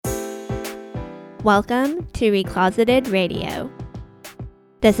Welcome to Recloseted Radio.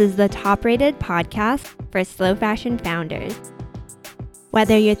 This is the top-rated podcast for slow fashion founders.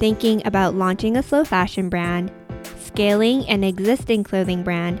 Whether you're thinking about launching a slow fashion brand, scaling an existing clothing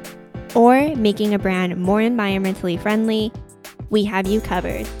brand, or making a brand more environmentally friendly, we have you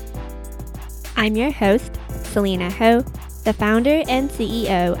covered. I'm your host, Selena Ho, the founder and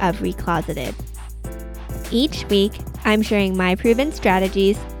CEO of Recloseted. Each week, I'm sharing my proven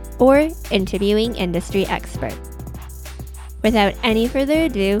strategies or interviewing industry experts. Without any further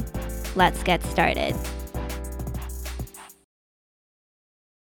ado, let's get started.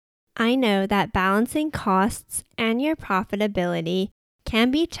 I know that balancing costs and your profitability can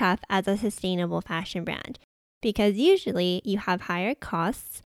be tough as a sustainable fashion brand because usually you have higher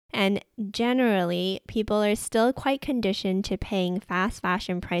costs and generally people are still quite conditioned to paying fast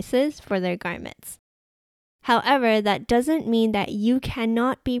fashion prices for their garments. However, that doesn't mean that you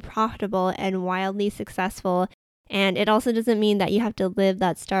cannot be profitable and wildly successful, and it also doesn't mean that you have to live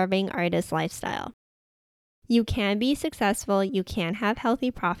that starving artist lifestyle. You can be successful, you can have healthy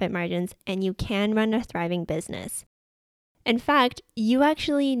profit margins, and you can run a thriving business. In fact, you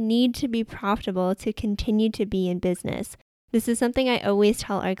actually need to be profitable to continue to be in business. This is something I always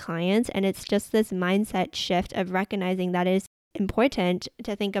tell our clients, and it's just this mindset shift of recognizing that it is important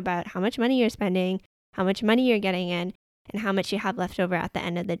to think about how much money you're spending, how much money you're getting in, and how much you have left over at the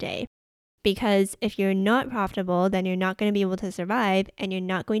end of the day. Because if you're not profitable, then you're not going to be able to survive and you're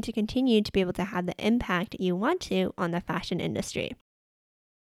not going to continue to be able to have the impact you want to on the fashion industry.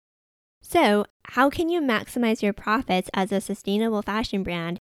 So, how can you maximize your profits as a sustainable fashion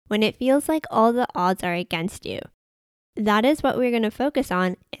brand when it feels like all the odds are against you? That is what we're going to focus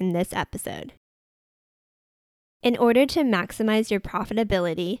on in this episode. In order to maximize your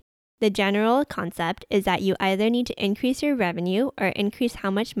profitability, the general concept is that you either need to increase your revenue or increase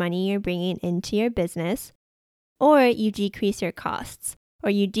how much money you're bringing into your business, or you decrease your costs, or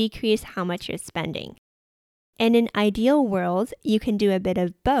you decrease how much you're spending. In an ideal world, you can do a bit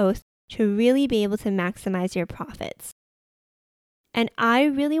of both to really be able to maximize your profits. And I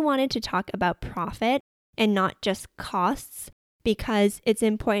really wanted to talk about profit and not just costs because it's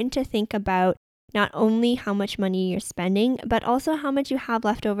important to think about not only how much money you're spending, but also how much you have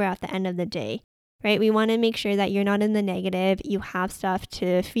left over at the end of the day, right? We want to make sure that you're not in the negative. You have stuff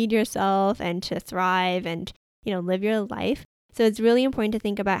to feed yourself and to thrive and, live your life. So it's really important to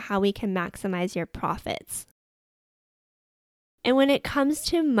think about how we can maximize your profits. And when it comes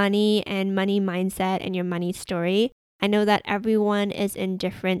to money and money mindset and your money story, I know that everyone is in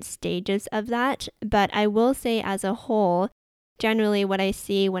different stages of that, but I will say as a whole, generally, what I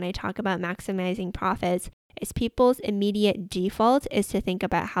see when I talk about maximizing profits is people's immediate default is to think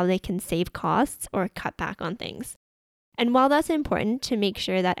about how they can save costs or cut back on things. And while that's important to make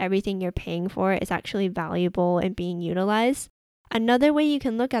sure that everything you're paying for is actually valuable and being utilized, another way you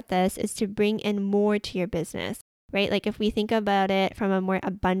can look at this is to bring in more to your business, right? Like if we think about it from a more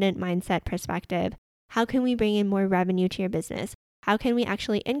abundant mindset perspective, how can we bring in more revenue to your business? How can we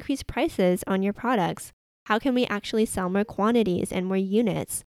actually increase prices on your products? How can we actually sell more quantities and more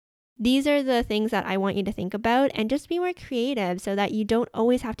units? These are the things that I want you to think about and just be more creative so that you don't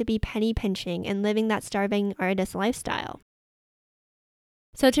always have to be penny pinching and living that starving artist lifestyle.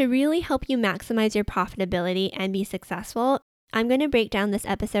 So to really help you maximize your profitability and be successful, I'm going to break down this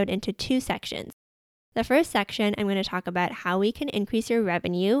episode into two sections. The first section, I'm going to talk about how we can increase your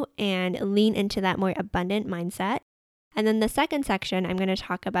revenue and lean into that more abundant mindset. And then the second section, I'm going to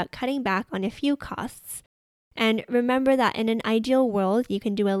talk about cutting back on a few costs. And remember that in an ideal world, you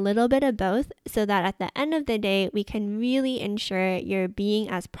can do a little bit of both so that at the end of the day, we can really ensure you're being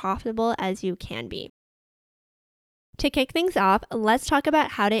as profitable as you can be. To kick things off, let's talk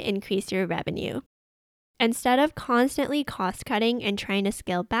about how to increase your revenue. Instead of constantly cost cutting and trying to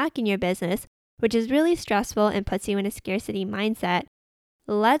scale back in your business, which is really stressful and puts you in a scarcity mindset,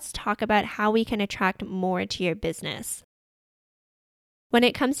 let's talk about how we can attract more to your business. When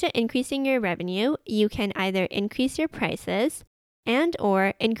it comes to increasing your revenue, you can either increase your prices and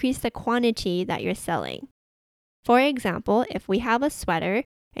or increase the quantity that you're selling. For example, if we have a sweater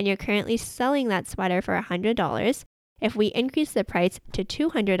and you're currently selling that sweater for $100, if we increase the price to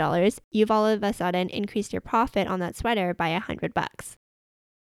 $200, you've all of a sudden increased your profit on that sweater by $100.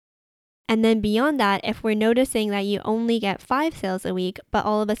 And then beyond that, if we're noticing that you only get 5 sales a week, but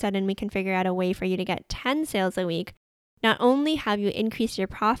all of a sudden we can figure out a way for you to get 10 sales a week, not only have you increased your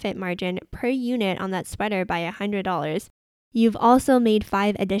profit margin per unit on that sweater by $100, you've also made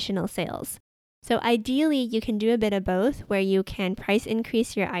 5 additional sales. So ideally, you can do a bit of both where you can price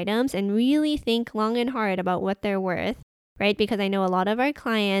increase your items and really think long and hard about what they're worth, right? Because I know a lot of our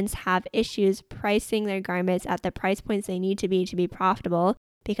clients have issues pricing their garments at the price points they need to be profitable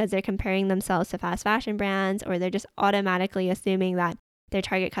because they're comparing themselves to fast fashion brands, or they're just automatically assuming that their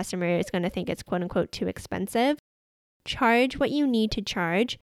target customer is going to think it's quote unquote too expensive. Charge what you need to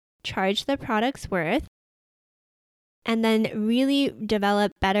charge the product's worth, and then really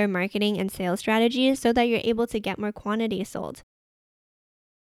develop better marketing and sales strategies so that you're able to get more quantity sold.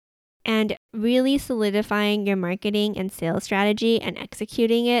 And really solidifying your marketing and sales strategy and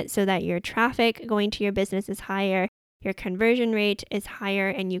executing it so that your traffic going to your business is higher, your conversion rate is higher,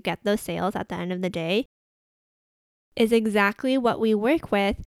 and you get those sales at the end of the day is exactly what we work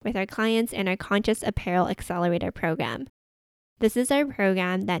with our clients in our Conscious Apparel Accelerator program. This is our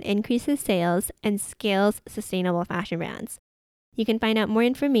program that increases sales and scales sustainable fashion brands. You can find out more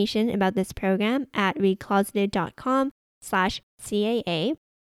information about this program at recloseted.com/CAA.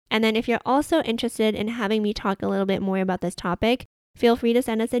 And then if you're also interested in having me talk a little bit more about this topic, feel free to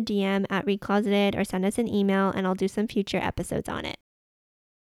send us a DM at Recloseted or send us an email, and I'll do some future episodes on it.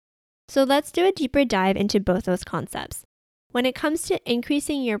 So let's do a deeper dive into both those concepts. When it comes to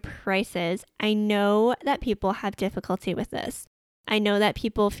increasing your prices, I know that people have difficulty with this. I know that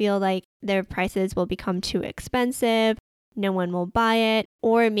people feel like their prices will become too expensive, no one will buy it,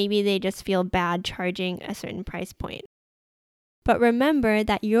 or maybe they just feel bad charging a certain price point. But remember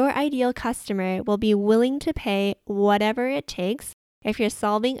that your ideal customer will be willing to pay whatever it takes if you're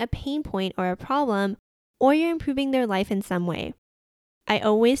solving a pain point or a problem, or you're improving their life in some way. I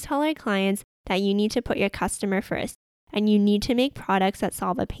always tell our clients that you need to put your customer first, and you need to make products that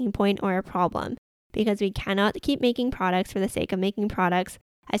solve a pain point or a problem, because we cannot keep making products for the sake of making products.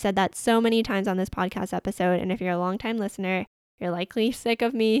 I said that so many times on this podcast episode, and if you're a longtime listener, you're likely sick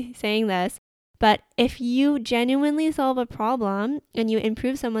of me saying this. But if you genuinely solve a problem and you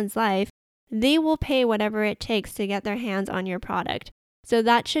improve someone's life, they will pay whatever it takes to get their hands on your product. So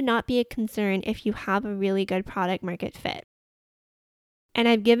that should not be a concern if you have a really good product market fit. And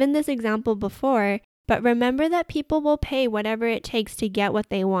I've given this example before, but remember that people will pay whatever it takes to get what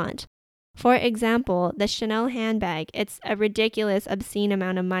they want. For example, the Chanel handbag, it's a ridiculous, obscene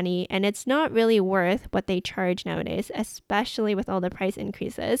amount of money, and it's not really worth what they charge nowadays, especially with all the price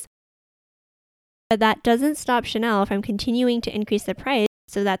increases. But that doesn't stop Chanel from continuing to increase the price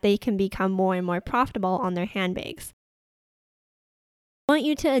so that they can become more and more profitable on their handbags. I want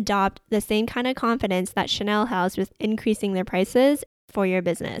you to adopt the same kind of confidence that Chanel has with increasing their prices for your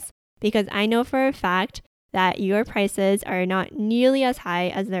business, because I know for a fact that your prices are not nearly as high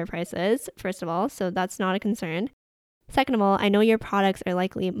as their prices, first of all, so that's not a concern. Second of all, I know your products are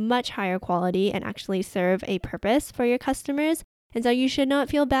likely much higher quality and actually serve a purpose for your customers. And so you should not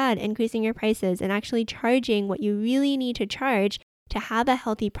feel bad increasing your prices and actually charging what you really need to charge to have a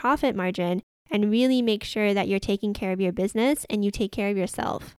healthy profit margin and really make sure that you're taking care of your business and you take care of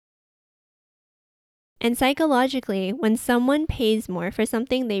yourself. And psychologically, when someone pays more for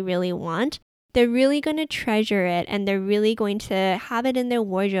something they really want, they're really going to treasure it and they're really going to have it in their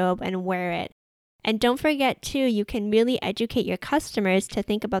wardrobe and wear it. And don't forget too, you can really educate your customers to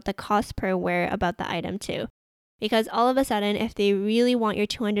think about the cost per wear about the item too. Because all of a sudden, if they really want your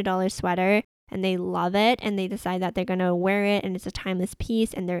 $200 sweater and they love it and they decide that they're going to wear it and it's a timeless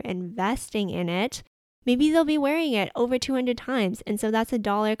piece and they're investing in it, maybe they'll be wearing it over 200 times. And so that's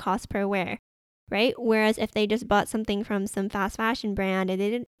 $1 cost per wear, right? Whereas if they just bought something from some fast fashion brand and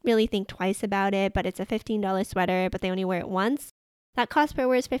they didn't really think twice about it, but it's a $15 sweater, but they only wear it once, that cost per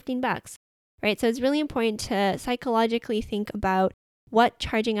wear is $15, right? So it's really important to psychologically think about what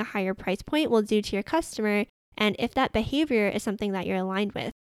charging a higher price point will do to your customer. And if that behavior is something that you're aligned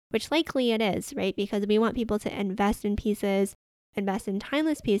with, which likely it is, right? Because we want people to invest in pieces, invest in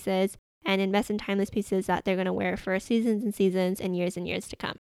timeless pieces, and invest in timeless pieces that they're going to wear for seasons and seasons and years to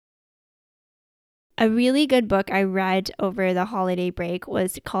come. A really good book I read over the holiday break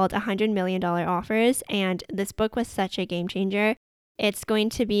was called $100 Million Offers, and this book was such a game changer. It's going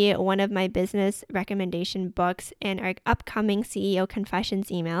to be one of my business recommendation books in our upcoming CEO Confessions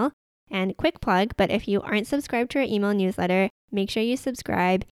email. And quick plug, but if you aren't subscribed to our email newsletter, make sure you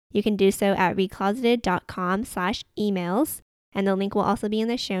subscribe. You can do so at recloseted.com/emails, and the link will also be in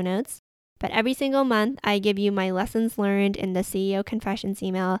the show notes. But every single month, I give you my lessons learned in the CEO Confessions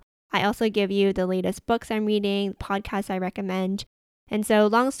email. I also give you the latest books I'm reading, podcasts I recommend. And so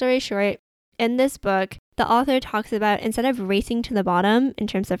long story short, in this book, the author talks about instead of racing to the bottom in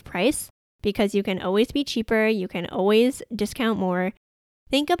terms of price, because you can always be cheaper, you can always discount more,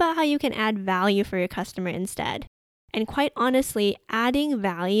 think about how you can add value for your customer instead. And quite honestly, adding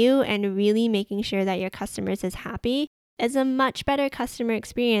value and really making sure that your customers is happy is a much better customer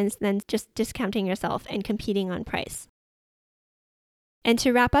experience than just discounting yourself and competing on price. And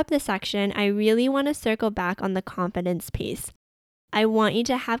to wrap up this section, I really want to circle back on the confidence piece. I want you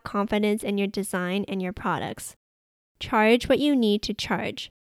to have confidence in your design and your products. Charge what you need to charge.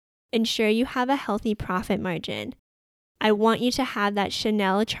 Ensure you have a healthy profit margin. I want you to have that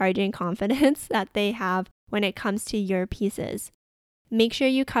Chanel charging confidence that they have when it comes to your pieces. Make sure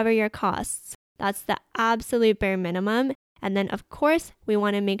you cover your costs. That's the absolute bare minimum. And then, of course, we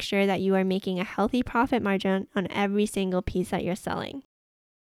want to make sure that you are making a healthy profit margin on every single piece that you're selling.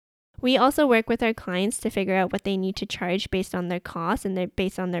 We also work with our clients to figure out what they need to charge based on their costs and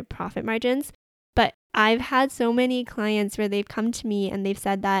based on their profit margins. But I've had so many clients where they've come to me and they've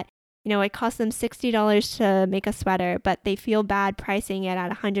said that, it costs them $60 to make a sweater, but they feel bad pricing it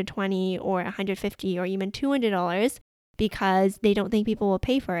at $120 or $150 or even $200 because they don't think people will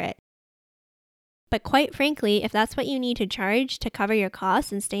pay for it. But quite frankly, if that's what you need to charge to cover your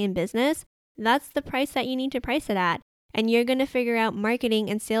costs and stay in business, that's the price that you need to price it at. And you're going to figure out marketing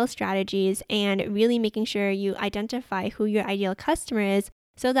and sales strategies and really making sure you identify who your ideal customer is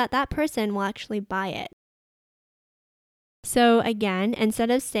so that that person will actually buy it. So again, instead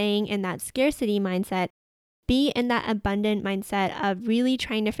of staying in that scarcity mindset, be in that abundant mindset of really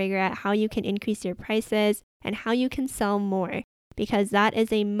trying to figure out how you can increase your prices and how you can sell more, because that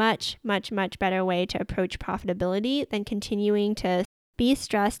is a much, much, much better way to approach profitability than continuing to be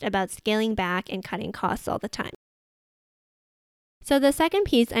stressed about scaling back and cutting costs all the time. So the second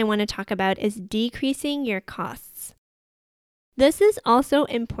piece I want to talk about is decreasing your costs. This is also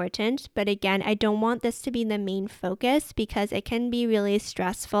important, but again, I don't want this to be the main focus because it can be really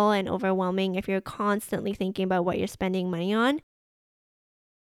stressful and overwhelming if you're constantly thinking about what you're spending money on.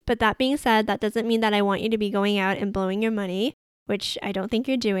 But that being said, that doesn't mean that I want you to be going out and blowing your money, which I don't think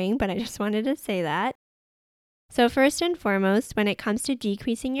you're doing, but I just wanted to say that. So first and foremost, when it comes to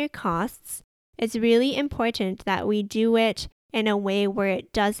decreasing your costs, it's really important that we do it in a way where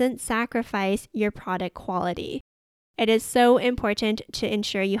it doesn't sacrifice your product quality. It is so important to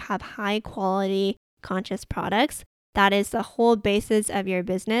ensure you have high quality, conscious products. That is the whole basis of your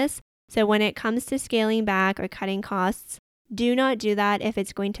business. So when it comes to scaling back or cutting costs, do not do that if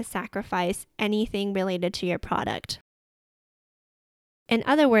it's going to sacrifice anything related to your product. In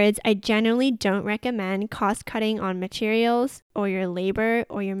other words, I generally don't recommend cost cutting on materials or your labor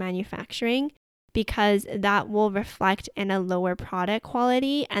or your manufacturing because that will reflect in a lower product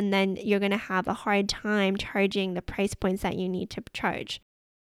quality and then you're going to have a hard time charging the price points that you need to charge.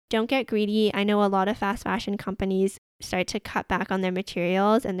 Don't get greedy. I know a lot of fast fashion companies start to cut back on their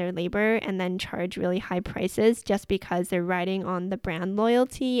materials and their labor and then charge really high prices just because they're riding on the brand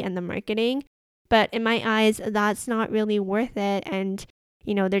loyalty and the marketing. But in my eyes, that's not really worth it and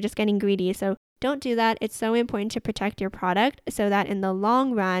they're just getting greedy. So don't do that. It's so important to protect your product so that in the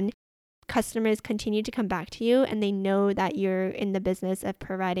long run, customers continue to come back to you and they know that you're in the business of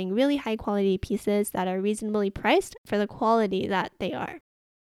providing really high quality pieces that are reasonably priced for the quality that they are.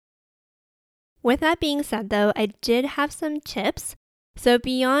 With that being said though, I did have some tips. So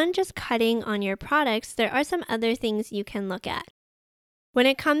beyond just cutting on your products, there are some other things you can look at. When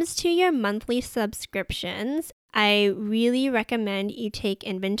it comes to your monthly subscriptions, I really recommend you take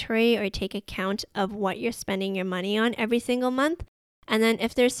inventory or take account of what you're spending your money on every single month. And then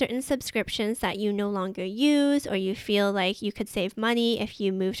if there's certain subscriptions that you no longer use or you feel like you could save money if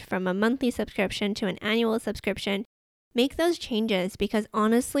you moved from a monthly subscription to an annual subscription, make those changes because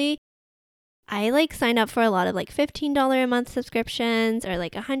honestly, I signed up for a lot of $15 a month subscriptions or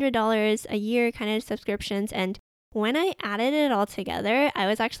 $100 a year kind of subscriptions. And when I added it all together, I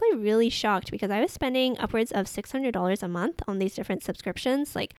was actually really shocked because I was spending upwards of $600 a month on these different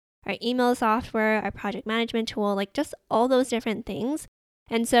subscriptions, like our email software, our project management tool, just all those different things.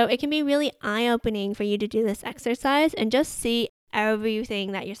 And so it can be really eye-opening for you to do this exercise and just see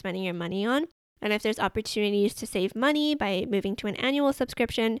everything that you're spending your money on. And if there's opportunities to save money by moving to an annual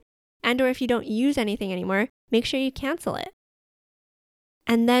subscription, and or if you don't use anything anymore, make sure you cancel it.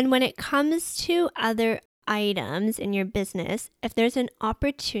 And then when it comes to other items in your business, if there's an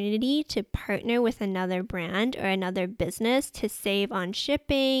opportunity to partner with another brand or another business to save on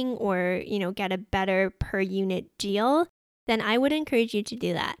shipping or, get a better per unit deal, then I would encourage you to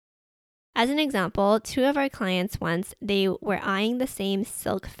do that. As an example, 2 of our clients once, they were eyeing the same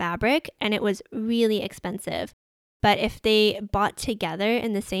silk fabric and it was really expensive. But if they bought together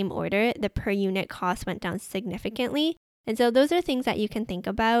in the same order, the per unit cost went down significantly. And so those are things that you can think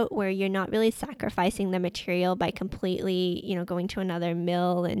about where you're not really sacrificing the material by completely, going to another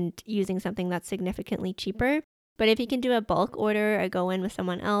mill and using something that's significantly cheaper. But if you can do a bulk order or go in with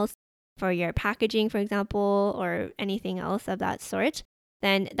someone else for your packaging, for example, or anything else of that sort,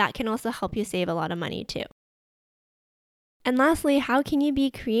 then that can also help you save a lot of money too. And lastly, how can you be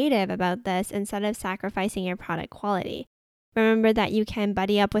creative about this instead of sacrificing your product quality? Remember that you can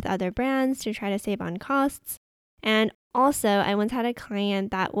buddy up with other brands to try to save on costs. And also, I once had a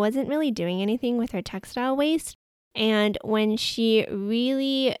client that wasn't really doing anything with her textile waste. And when she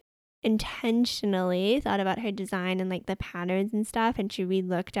really intentionally thought about her design and like the patterns and stuff, and she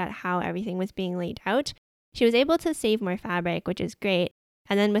re-looked at how everything was being laid out, she was able to save more fabric, which is great.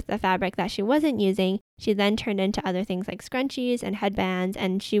 And then with the fabric that she wasn't using, she then turned into other things like scrunchies and headbands,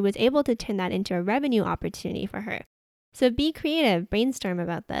 and she was able to turn that into a revenue opportunity for her. So be creative, brainstorm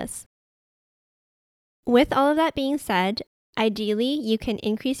about this. With all of that being said, ideally, you can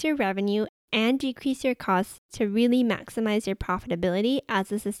increase your revenue and decrease your costs to really maximize your profitability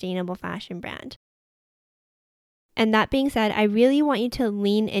as a sustainable fashion brand. And that being said, I really want you to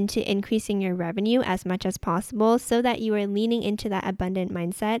lean into increasing your revenue as much as possible so that you are leaning into that abundant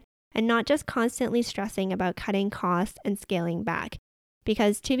mindset and not just constantly stressing about cutting costs and scaling back.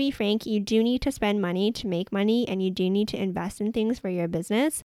 Because to be frank, you do need to spend money to make money and you do need to invest in things for your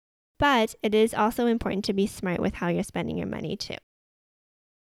business. But it is also important to be smart with how you're spending your money too.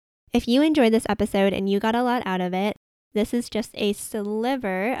 If you enjoyed this episode and you got a lot out of it, this is just a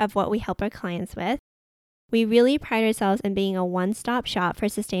sliver of what we help our clients with. We really pride ourselves in being a one-stop shop for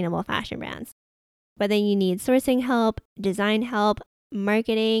sustainable fashion brands. Whether you need sourcing help, design help,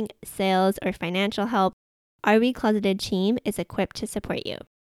 marketing, sales, or financial help, our Recloseted team is equipped to support you.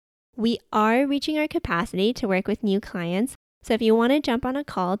 We are reaching our capacity to work with new clients, so if you want to jump on a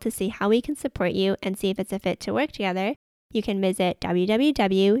call to see how we can support you and see if it's a fit to work together, you can visit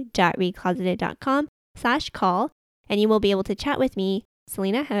www.recloseted.com/call, and you will be able to chat with me,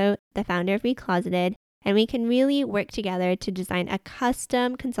 Selena Ho, the founder of Recloseted, and we can really work together to design a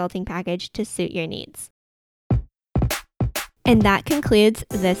custom consulting package to suit your needs. And that concludes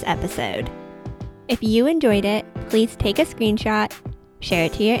this episode. If you enjoyed it, please take a screenshot, share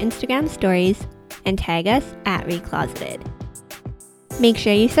it to your Instagram stories, and tag us at Recloseted. Make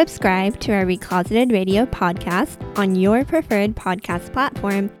sure you subscribe to our Recloseted Radio podcast on your preferred podcast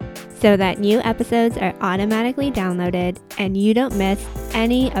platform so that new episodes are automatically downloaded and you don't miss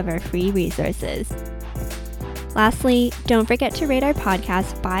any of our free resources. Lastly, don't forget to rate our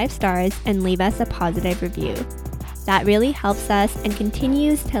podcast 5 stars and leave us a positive review. That really helps us and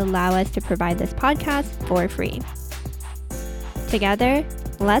continues to allow us to provide this podcast for free. Together,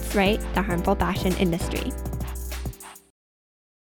 let's right the harmful fashion industry.